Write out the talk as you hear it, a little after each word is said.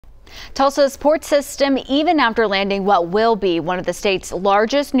Tulsa's port system, even after landing what will be one of the state's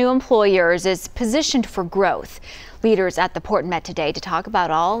largest new employers, is positioned for growth. Leaders at the port met today to talk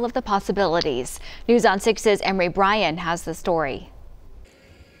about all of the possibilities. News on 6's Emery Bryan has the story.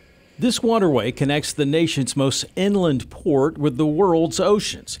 This waterway connects the nation's most inland port with the world's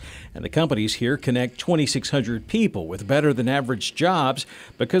oceans. And the companies here connect 2,600 people with better than average jobs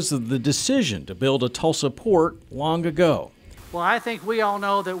because of the decision to build a Tulsa port long ago. Well, I think we all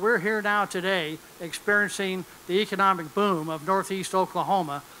know that we're here now today experiencing the economic boom of Northeast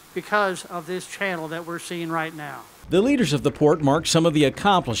Oklahoma because of this channel that we're seeing right now. The leaders of the port marked some of the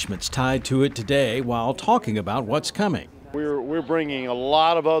accomplishments tied to it today while talking about what's coming. We're bringing a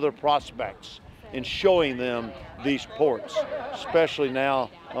lot of other prospects and showing them these ports, especially now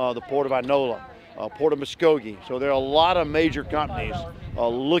the Port of Inola, Port of Muskogee. So there are a lot of major companies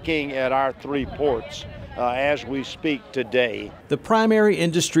looking at our three ports as we speak today. The primary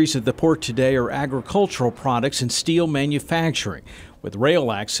industries at the port today are agricultural products and steel manufacturing. With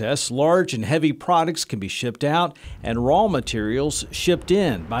rail access, large and heavy products can be shipped out and raw materials shipped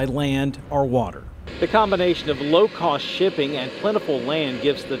in by land or water. The combination of low-cost shipping and plentiful land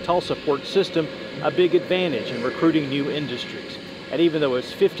gives the Tulsa port system a big advantage in recruiting new industries. And even though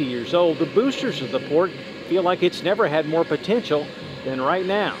it's 50 years old, the boosters of the port feel like it's never had more potential than right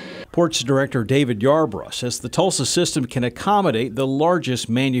now. Ports Director David Yarbrough says the Tulsa system can accommodate the largest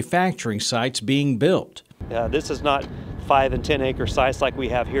manufacturing sites being built. This is not 5 and 10 acre sites like we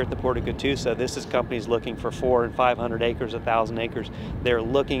have here at the Port of Tulsa. This is companies looking for 400 and 500 acres, 1,000 acres. They're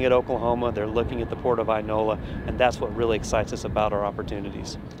looking at Oklahoma, they're looking at the Port of Inola, and that's what really excites us about our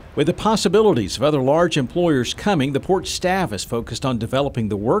opportunities. With the possibilities of other large employers coming, the port staff is focused on developing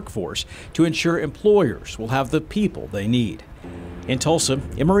the workforce to ensure employers will have the people they need. In Tulsa,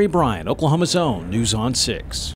 Emery Bryan, Oklahoma's own News on 6.